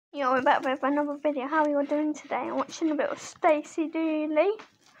Yeah, we're back with another video. How are you all doing today? I'm watching a bit of Stacey Dooley.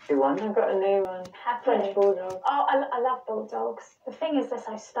 New one? I've got a new one. French bulldog. Oh, I love bulldogs. The thing is, they're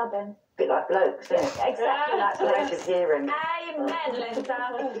so stubborn. A bit like blokes, isn't it? Exactly like Blokes of hearing. Amen,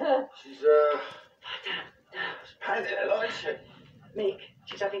 Linda. She's painted it, like she. Meek,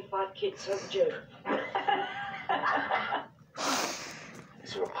 she's having 5 kids, so would you.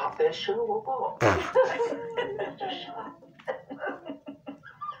 Is there a pup there, sure, or what? Just shut.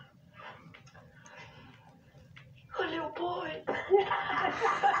 Oh, little boy. But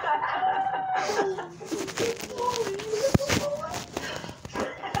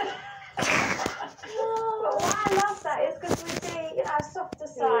why I love that is because we see, you know, a softer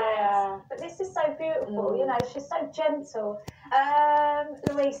side. Yeah. But this is so beautiful, you know, she's so gentle.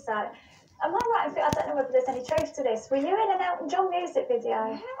 Louisa, am I right in thinking, I don't know whether there's any truth to this, were you in an Elton John music video?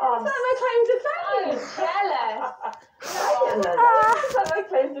 Yeah, that's my claim to fame. I'm jealous. That's my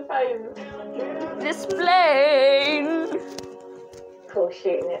claim to fame. Displaying. Cool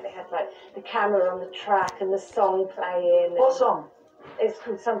shooting it. They had like the camera on the track and the song playing. What song? It's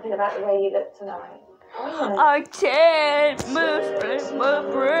called something about the way you look tonight. Oh, I can't move my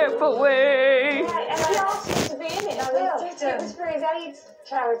breath away. Right, and I asked you to be in it as well. It was for his AIDS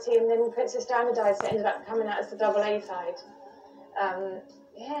charity, and then Princess Diana died, so it ended up coming out as the double A side.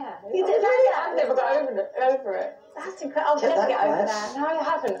 Yeah. You did that? I've never got over it. That's incredible. I'll never get over that. No, I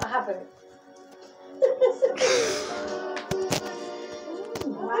haven't.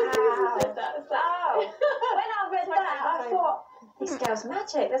 Wow. Said that, so. When I read that, I thought, this girl's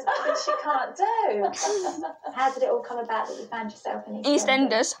magic. There's nothing she can't do. How did it all come about that you found yourself in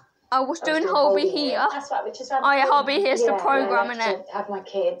EastEnders. I was doing Hobby here. That's right, which is right. Oh yeah, Hobby here's the programme in it. Have my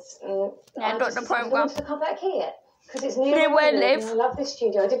kids. And Yeah, got the programme. I wanted to come back here because it's near Near where I Lulu, live. and I love this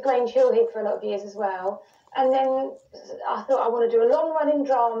studio. I did Grange Hill here for a lot of years as well. And then I thought I want to do a long-running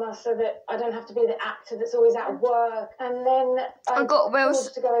drama so that I don't have to be the actor that's always out of work. And then I got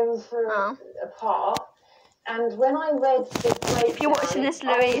Will's. to go in for a part. And when I read the breakdown, If you're watching this,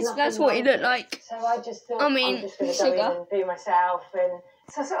 Louise, that's what he looked like. So I just thought, I mean, I'm just going to go in sugar. and be myself. And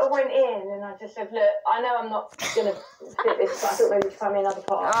so I sort of went in and I just said, look, I know I'm not going to fit this, but I thought maybe to find me another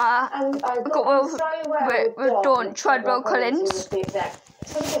part. And I got Will on so well with Dawn Dawn Treadwell Collins. the exec.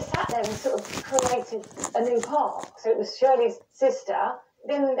 So we just sat there and sort of created a new part. So it was Shirley's sister.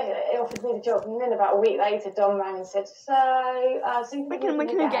 Then they offered me the job, and then about a week later, Don rang and said, "So, I was thinking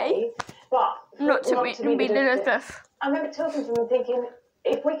Making of a gay, but not to be Elizabeth." I remember talking to them and thinking,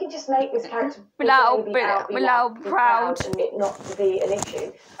 if we could just make this character Without be proud. and it not to be an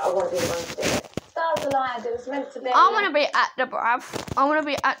issue, I want to be the one to do it. Stars aligned. It was meant to be. I want to be actor, bruv. I want to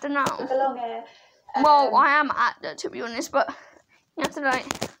be actor now. belong here. Well, I am an actor, to be honest, but you have to like.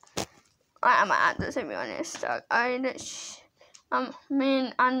 I am an actor, to be honest.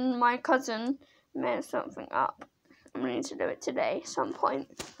 Me and my cousin made something up. I'm going to do it today, some point.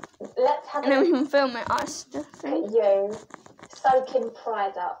 Let's have And then we can film it us. you soaking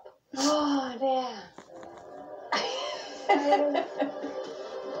pride up. Oh, dear.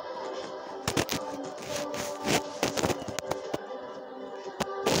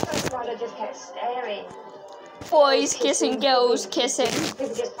 I just kept staring. Boys kissing, girls kissing.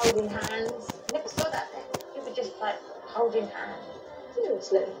 People just holding hands. Never saw that then. People just like holding hands.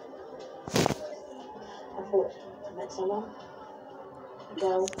 Seriously. I thought I met someone. A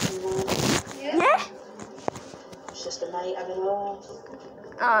girl. Yeah? It's just a mate having a laugh.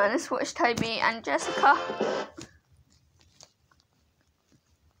 Oh, let's watch Toby and Jessica.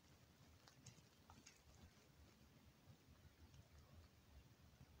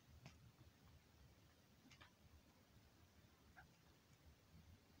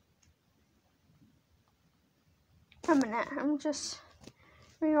 A minute, I'm just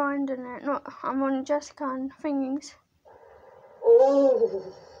rewinding it. I'm on Jessica and thingies. Oh,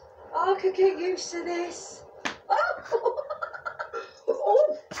 I could get used to this.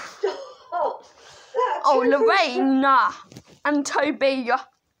 Oh, Lorraine and Toby.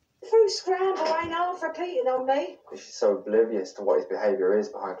 Through scramble ain't half repeating on me. She's so oblivious to what his behaviour is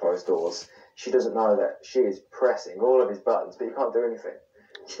behind closed doors. She doesn't know that she is pressing all of his buttons, but you can't do anything.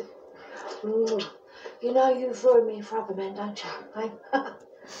 You know you've ruined me for other men, don't you? Hey?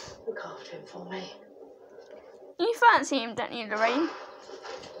 Look after him for me. You fancy him, don't you, Lorraine?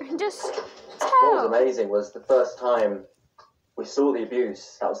 Just What was tell. amazing was the first time we saw the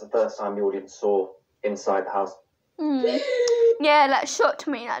abuse, that was the first time the audience saw inside the house. Yeah, that shocked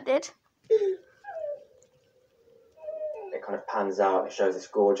me, that did. It kind of pans out, it shows this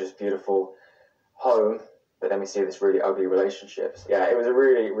gorgeous, beautiful home, but then we see this really ugly relationships. Yeah, it was a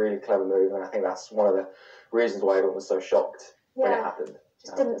really, really clever move, and I think that's one of the reasons why everyone was so shocked when it happened.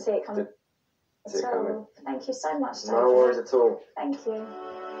 Just didn't see it coming. See it coming. Thank you so much, Toby. No worries at all. Thank you.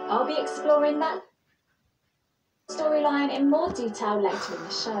 I'll be exploring that storyline in more detail later in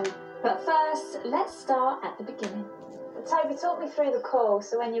the show. But first, let's start at the beginning. Toby, talk me through the call.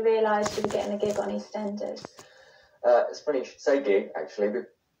 So when you realised you were getting a gig on EastEnders. It's funny you should say gig, actually,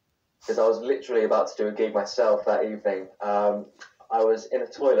 because I was literally about to do a gig myself that evening. I was in a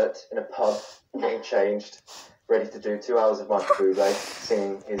toilet in a pub, getting changed, ready to do 2 hours of Michael Bublé,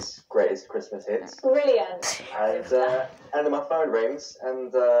 singing his greatest Christmas hits. Brilliant. And then my phone rings,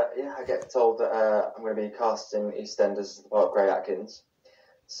 and I get told that I'm going to be cast in EastEnders as the part of Grey Atkins.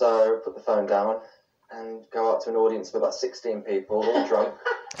 So put the phone down and go out to an audience of about 16 people, all drunk.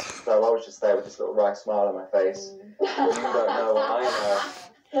 So I was just there with this little wry smile on my face. Well, you don't know what I know.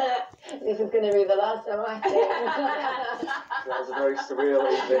 This is going to be the last time I see it. That was a very surreal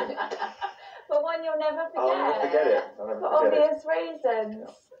evening. But one you'll never forget. I'll never forget it. For obvious reasons.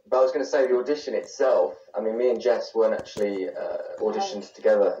 But I was going to say, the audition itself, I mean, me and Jess weren't actually auditioned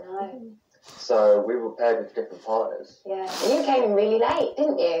together. No. So we were paired with different partners. Yeah. And you came in really late,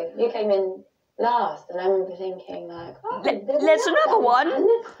 didn't you? You came in last, and I remember thinking, like, oh, There's another one.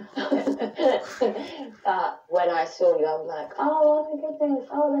 But when I saw you, I was like, oh my goodness,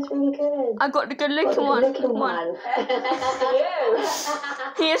 oh, that's really good. I got the good looking one.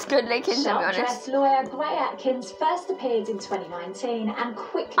 He is good looking, to be honest. Sharp-dressed lawyer Grey Atkins first appeared in 2019 and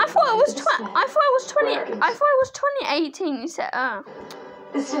quickly. I thought it was I thought it was 2018. You said,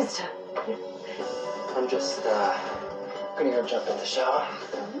 It's just... I'm just going to go jump in the shower.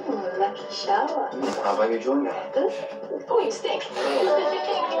 Oh, lucky shower. How about you join me? Oh, you stink. I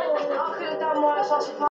could have done worse, I suppose.